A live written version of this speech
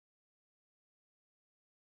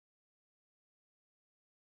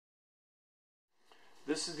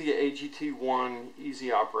This is the AGT1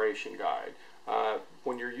 Easy Operation Guide.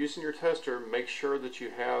 When you're using your tester, make sure that you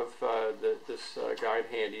have this guide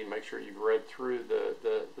handy and make sure you've read through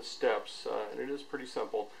the steps, and it is pretty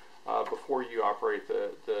simple, before you operate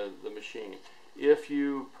the machine. If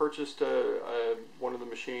you purchased one of the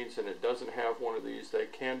machines and it doesn't have one of these, they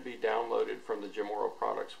can be downloaded from the Gemoro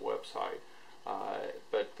Products website.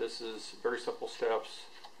 But this is very simple steps.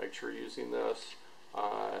 Make sure you're using this.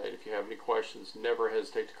 If you have any questions, never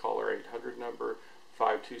hesitate to call our 800 number,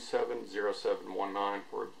 527-0719.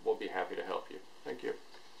 We'll be happy to help you. Thank you.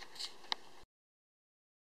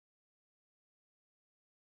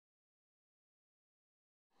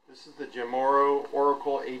 This is the Gemoro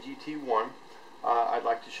Oracle AGT1. I'd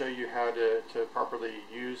like to show you how to properly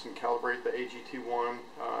use and calibrate the AGT1,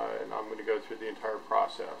 and I'm going to go through the entire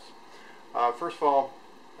process. First of all,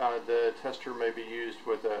 the tester may be used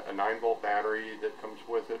with a 9-volt battery that comes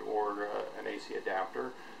with it, or an AC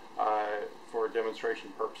adapter. For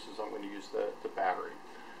demonstration purposes, I'm going to use the battery.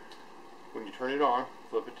 When you turn it on,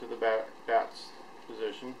 flip it to the bat's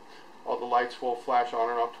position. All the lights will flash on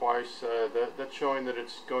and off twice. That's showing that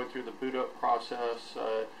it's going through the boot up process,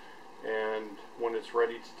 and when it's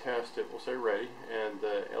ready to test, it will say ready, and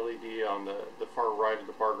the LED on the far right of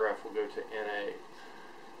the bar graph will go to NA.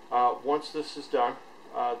 Once this is done,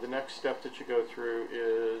 the next step that you go through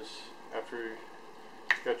is, after you've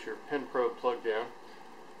got your pen probe plugged in,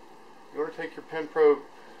 you want to take your pen probe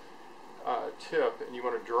tip and you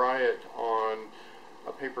want to dry it on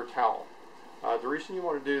a paper towel. The reason you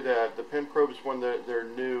want to do that, the pen probes, when they're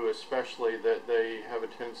new especially, that they have a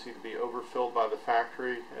tendency to be overfilled by the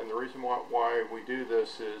factory, and the reason why we do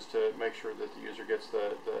this is to make sure that the user gets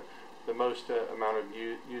the most amount of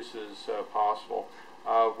uses possible.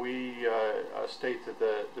 We state that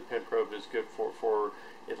the pen probe is good for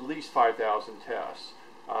at least 5,000 tests.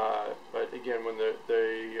 But again, when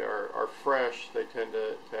they are fresh, they tend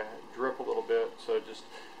to drip a little bit, so just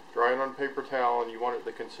dry it on a paper towel, and you want it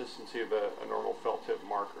the consistency of a normal felt tip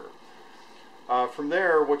marker. From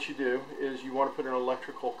there, what you do is you want to put an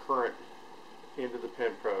electrical current into the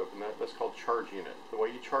pen probe, and that's called charging it. The way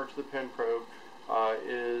you charge the pen probe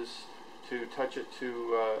is to touch it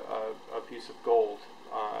to a piece of gold.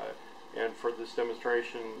 And for this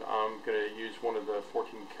demonstration, I'm going to use one of the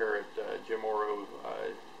 14-karat Gemoro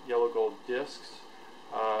yellow gold discs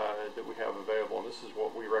that we have available, and this is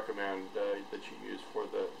what we recommend that you use for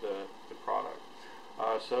the product.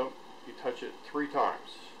 So you touch it 3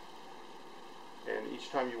 times, and each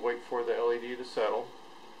time you wait for the LED to settle.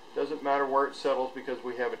 Doesn't matter where it settles because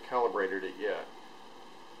we haven't calibrated it yet.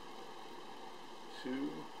 2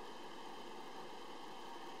 and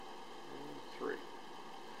 3.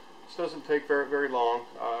 This doesn't take very long,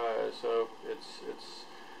 so it's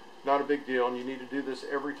not a big deal, and you need to do this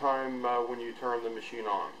every time when you turn the machine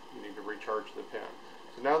on. You need to recharge the pen.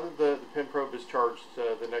 So now that the pen probe is charged,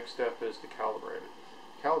 the next step is to calibrate it.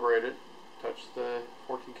 Calibrate it, touch the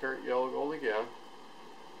 14-karat yellow gold again,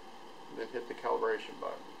 and then hit the calibration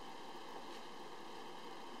button.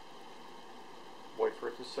 Wait for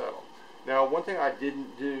it to settle. Now, one thing I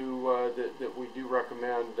didn't do that we do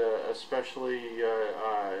recommend, especially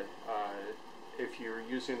if you're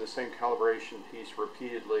using the same calibration piece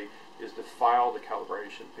repeatedly, is to file the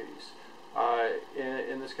calibration piece.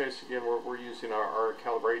 In this case, again, we're using our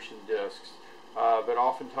calibration discs, but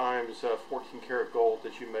oftentimes 14-karat gold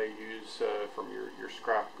that you may use from your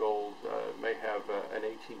scrap gold may have an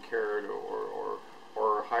 18-karat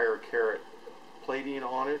or higher carat plating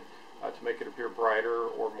on it to make it appear brighter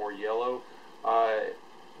or more yellow.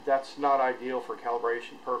 That's not ideal for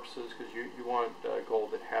calibration purposes, because you want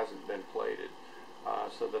gold that hasn't been plated.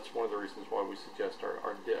 So that's one of the reasons why we suggest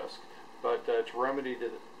our disc. But to remedy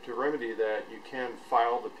that, you can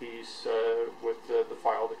file the piece with the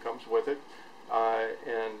file that comes with it,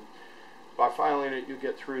 and by filing it, you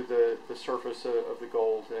get through the surface of the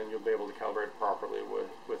gold, and you'll be able to calibrate it properly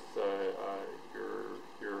with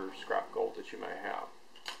your scrap gold that you may have.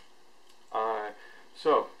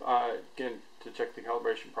 Again, to check the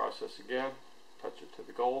calibration process again, touch it to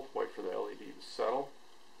the gold, wait for the LED to settle,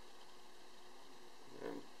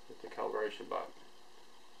 and hit the calibration button.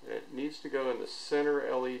 It needs to go in the center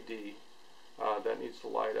LED. That needs to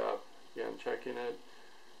light up. Again, checking it.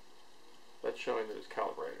 That's showing that it's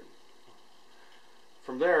calibrated.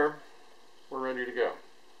 From there, we're ready to go.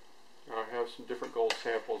 Now, I have some different gold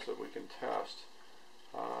samples that we can test.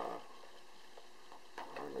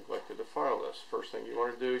 I neglected to file this. First thing you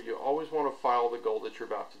want to do, you always want to file the gold that you're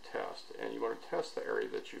about to test, and you want to test the area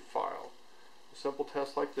that you file. A simple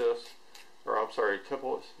test like this or I'm sorry,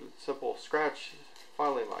 simple scratch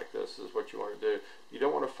filing like this is what you want to do. You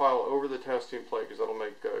don't want to file over the testing plate because that'll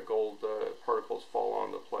make gold particles fall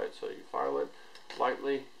on the plate. So you file it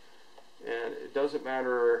lightly, and it doesn't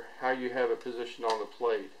matter how you have it positioned on the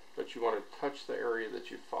plate, but you want to touch the area that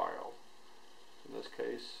you filed. In this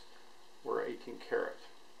case, we're 18 karat.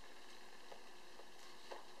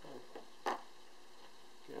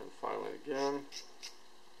 Again, filing again.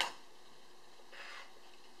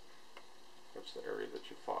 Touch the area that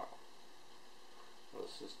you file.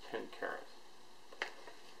 This is 10 karat.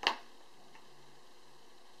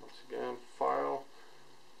 Once again, file.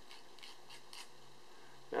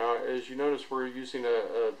 Now, as you notice, we're using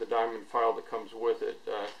the diamond file that comes with it.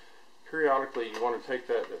 Periodically, you want to take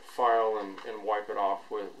that file and wipe it off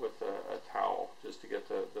with a towel just to get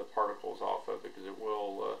the particles off of it, because it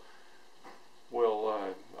will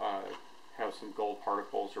have some gold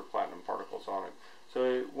particles or platinum particles on it.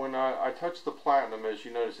 So when I touch the platinum, as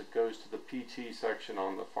you notice, it goes to the PT section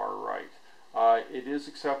on the far right. It is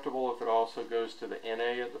acceptable if it also goes to the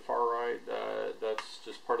NA at the far right. That's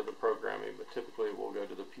just part of the programming, but typically it will go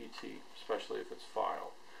to the PT, especially if it's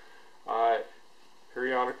filed.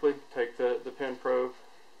 Periodically, take the pen probe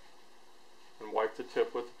and wipe the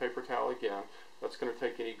tip with the paper towel again. That's going to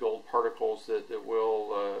take any gold particles that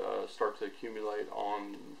will start to accumulate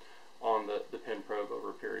on the pen probe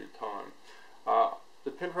over a period of time.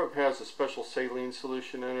 The pen probe has a special saline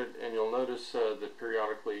solution in it, and you'll notice that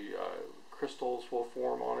periodically crystals will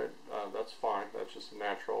form on it. That's fine. That's just a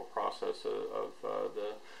natural process of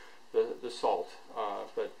the salt.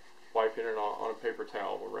 But wiping it on a paper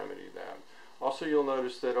towel will remedy that. Also, you'll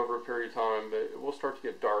notice that over a period of time, it will start to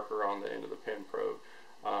get darker on the end of the pen probe.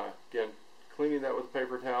 Again, cleaning that with a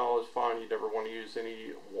paper towel is fine. You never want to use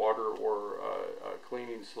any water or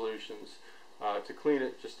cleaning solutions. To clean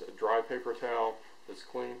it, just a dry paper towel that's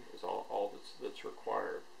clean is all that's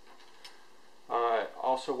required.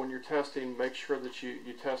 Also, when you're testing, make sure that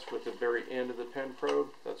you test with the very end of the pen probe.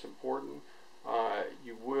 That's important.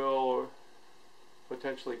 You will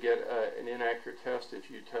potentially get an inaccurate test if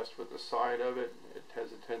you test with the side of it. It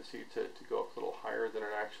has a tendency to go up a little higher than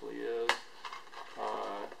it actually is.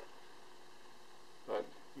 But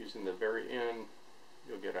using the very end,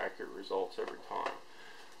 you'll get accurate results every time.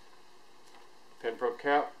 Pen probe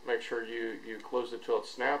cap, make sure you close it till it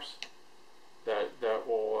snaps. That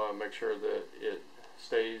will make sure that it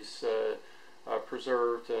stays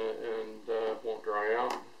preserved and won't dry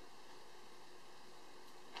out.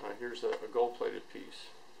 Here's a gold-plated piece.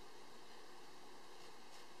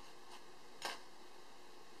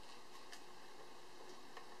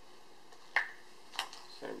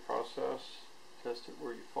 Same process. Test it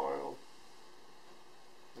where you filed,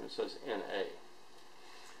 and it says NA.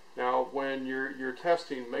 Now, when you're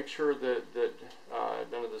testing, make sure that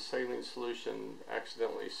none of the saline solution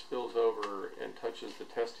accidentally spills over and touches the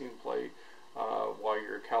testing plate while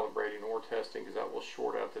you're calibrating or testing, because that will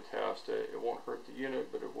short out the test. It won't hurt the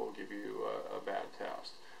unit, but it will give you a bad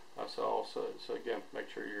test. So again, make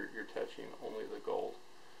sure you're touching only the gold.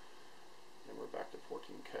 And we're back to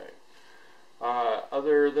 14K.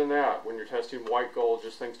 Other than that, when you're testing white gold,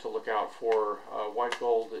 just things to look out for. White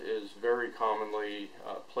gold is very commonly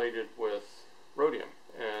plated with rhodium,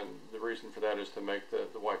 and the reason for that is to make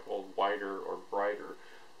the white gold whiter or brighter.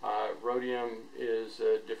 Rhodium is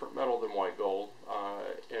a different metal than white gold,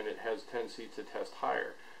 and it has a tendency to test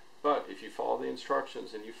higher. But if you follow the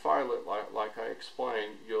instructions and you file it like I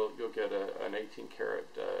explained, you'll get an 18 karat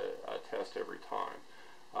test every time.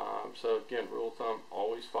 So again, rule of thumb,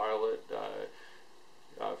 always file it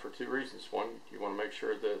for two reasons. One, you want to make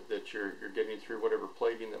sure that you're getting through whatever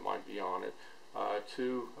plating that might be on it.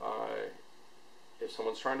 Two, if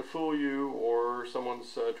someone's trying to fool you, or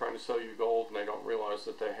someone's trying to sell you gold and they don't realize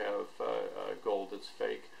that they have gold that's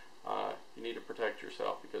fake, you need to protect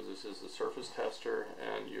yourself, because this is the surface tester,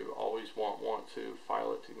 and you always want to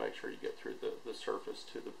file it to make sure you get through the surface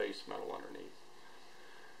to the base metal underneath.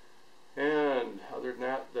 And other than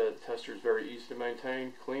that, the tester is very easy to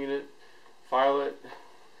maintain. Clean it, file it,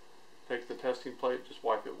 take the testing plate, just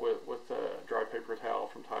wipe it with a dry paper towel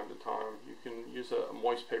from time to time. You can use a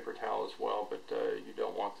moist paper towel as well, but you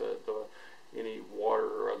don't want any water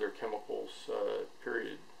or other chemicals,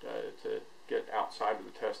 period, to get outside of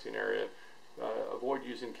the testing area. Avoid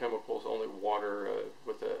using chemicals, only water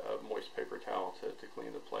with a moist paper towel to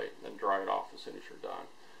clean the plate, and then dry it off as soon as you're done.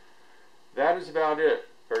 That is about it.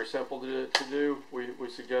 Very simple to do. We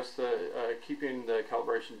suggest keeping the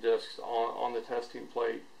calibration discs on the testing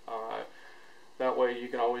plate. That way you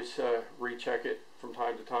can always recheck it from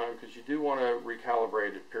time to time, because you do want to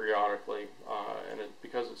recalibrate it periodically. And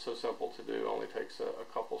because it's so simple to do, it only takes a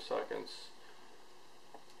couple seconds.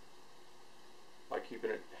 keeping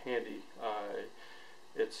it handy.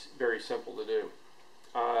 It's very simple to do.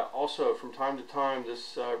 Also, from time to time,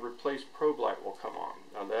 this replace probe light will come on.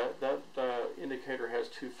 Now that indicator has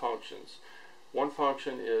two functions. One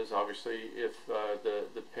function is obviously if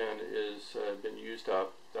the pin is been used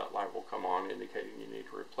up, that light will come on indicating you need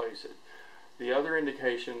to replace it. The other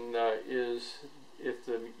indication is if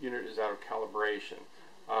the unit is out of calibration.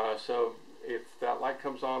 So if that light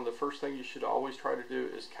comes on, the first thing you should always try to do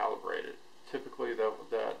is calibrate it. Typically that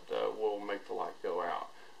will make the light go out,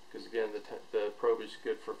 because again the probe is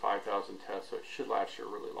good for 5,000 tests, so it should last you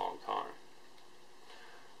a really long time.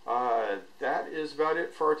 That is about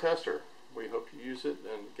it for our tester. We hope you use it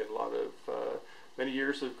and get a lot of many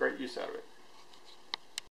years of great use out of it.